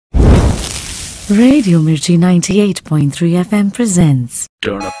Radio Mirchi 98.3 FM presents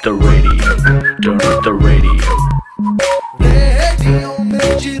Turn up the radio, turn up the radio. Radio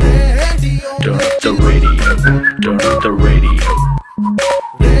Mirchi, Radio Turn up the radio, turn up the radio.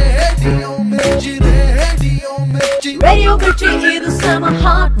 Radio Mirchi, Radio Mirchi. Radio Mirchi is summer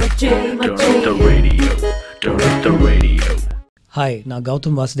hot Mirchi Turn up the radio, turn up the radio. Hi, நான்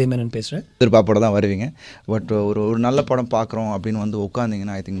கௌதம் மேனன் பேசுகிறேன். எதிர்பார்ப்போட தான் வருவீங்க. But ஒரு நல்ல படம் பார்க்குறோம் அப்படின்னு வந்து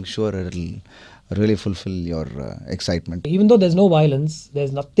உட்காந்திங்கன்னா I think sure it will really fulfill your excitement. Even though there's no violence,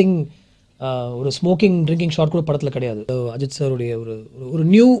 there's nothing, ஒரு ஸ்மோக்கிங் ட்ரிங்கிங் ஷாட் கூட படத்தில் கிடையாது. அஜித் சாருடைய ஒரு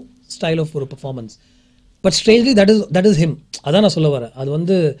நியூ ஸ்டைல் ஆஃப் ஒரு performance. But strangely that is him. அதான் நான் சொல்ல வரேன். அது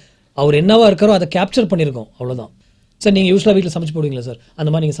வந்து அவர் என்னவா இருக்காரோ அதை கேப்சர் பண்ணியிருக்கோம், அவ்வளோதான். சார் நீங்கள் யூஸ்வலாக வீட்டில் சமைச்சு போடுவீங்களா சார்? அந்த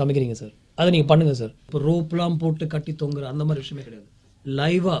மாதிரி நீங்கள் சமைக்கிறீங்க சார், அதை நீங்கள் பண்ணுங்கள் சார். இப்போ ரோப்லாம் போட்டு கட்டி தொங்குற அந்த மாதிரி விஷயமே கிடையாது.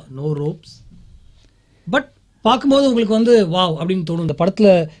 லைவாக நோ ரோப்ஸ். பட் பார்க்கும்போது உங்களுக்கு வந்து வாவ் அப்படின்னு தோணும். இந்த படத்தில்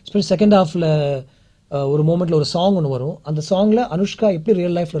ஸ்பெஷல் செகண்ட் ஹாஃபில் ஒரு மூமெண்ட்டில் ஒரு சாங் ஒன்று வரும். அந்த சாங்கில் அனுஷ்கா எப்படி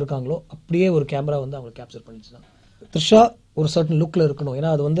ரியல் லைஃப்பில் இருக்காங்களோ அப்படியே ஒரு கேமரா வந்து அவங்க கேப்சர் பண்ணிச்சுன்னா, த்ரிஷா ஒரு சர்டன் லுக்கில் இருக்கணும்.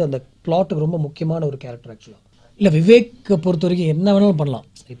 ஏன்னா அது வந்து அந்த பிளாட்டுக்கு ரொம்ப முக்கியமான ஒரு கேரக்டர் ஆக்சுவலாக. இல்லை, விவேக்கை பொறுத்த வரைக்கும் என்ன வேணாலும் பண்ணலாம்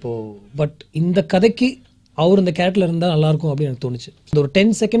இப்போது. பட் இந்த கதைக்கு அவர் இந்த கேரக்டரில் இருந்தால் நல்லாயிருக்கும் அப்படின்னு எனக்கு தோணுச்சு. இந்த ஒரு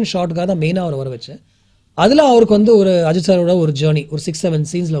 10 செகண்ட் ஷாட்டுக்காக தான் மெயினாக அவரை வர வச்சேன். அதில் அவருக்கு வந்து ஒரு அஜித் சாரோட ஒரு ஜேர்னி ஒரு 6-7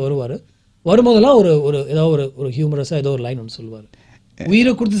 சீன்ஸில் வரும்போதெல்லாம் ஒரு ஏதாவது ஒரு ஹியூமரஸாக ஏதோ ஒரு லைன் ஒன்று சொல்லுவார்.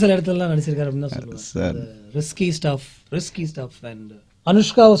 உயிரை கொடுத்து சில இடத்துலலாம் நடிச்சிருக்காரு அப்படின்னு தான் சொல்லுவார். ரிஸ்கி ஸ்டஃப் அண்ட்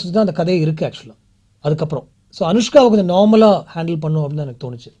அனுஷ்காவை சுற்றி தான் அந்த கதையை இருக்குது ஆக்சுவலாக. அதுக்கப்புறம் ஸோ அனுஷ்காவை கொஞ்சம் நார்மலாக ஹேண்டில் பண்ணும் அப்படின்னு தான் எனக்கு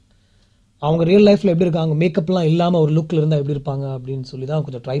தோணுச்சு. அவங்க ரியல் லைஃப்பில் எப்படி இருக்காங்க, மேக்கப்லாம் இல்லாமல் ஒரு லுக்கில் இருந்தால் எப்படி இருப்பாங்க அப்படின்னு சொல்லி தான்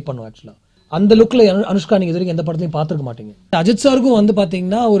கொஞ்சம் ட்ரை பண்ணும் ஆக்சுவலாக. அந்த லுக்கில் அனுஷ்கா நீங்கள் இது வரைக்கும் எந்த படத்தையும் பார்த்துருக்க மாட்டீங்க. அஜித் சாருக்கும் வந்து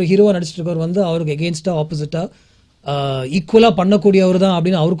பார்த்தீங்கன்னா ஒரு ஹீரோவாக நடிச்சிட்டு இருக்கவர் வந்து அவருக்கு எகெயின்ஸ்டாக ஆப்போசிட்டாக ஈக்குவலாக பண்ணக்கூடியவர் தான்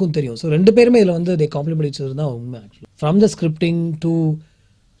அப்படின்னு அவருக்கும் தெரியும். ஸோ ரெண்டு பேருமே இதில் வந்து தே காம்ப்ளிமெண்ட் ஈச்சர் தான் உண்மை actually. From the scripting to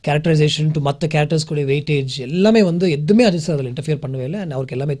characterisation to மற்ற கேரக்டர்ஸ்குடைய வெயிட்டேஜ் எல்லாமே வந்து எதுவுமே அஜித் சார் அதில் இன்டர்ஃபியர் பண்ணவே இல்லை. அண்ட்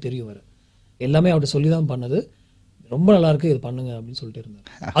அவருக்கு எல்லாமே தெரியும். எல்லாமே அவர்கிட்ட சொல்லி தான் பண்ணது. ரொம்ப நல்லாயிருக்கு, இது பண்ணுங்க அப்படின்னு சொல்லிட்டு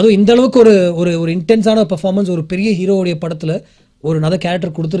இருந்தார். அதுவும் இந்த அளவுக்கு ஒரு இன்டென்ஸான பெர்ஃபார்மன்ஸ் ஒரு பெரிய ஹீரோவுடைய படத்தில் ஒரு நல்ல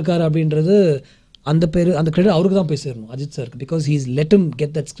கேரக்டர் கொடுத்துருக்காரு அப்படின்றது அந்த கிரெடிட் அவருக்கு தான் போய் சேரணும், அஜித் சாருக்கு. Because he's let him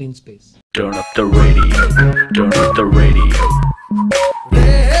get that screen space. Turn up the radio, turn up the radio.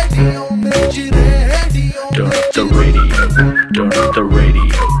 Radio Mirchi, Radio Turn up the radio, turn up the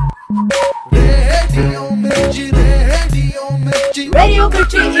radio. Radio Mirchi, Radio Mirchi. Radio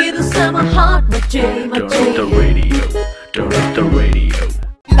Mirchi is summer hot Mirchi Turn up the radio, turn up the radio.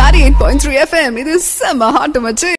 98.3 FM, இது செம்ம hot மச்சி.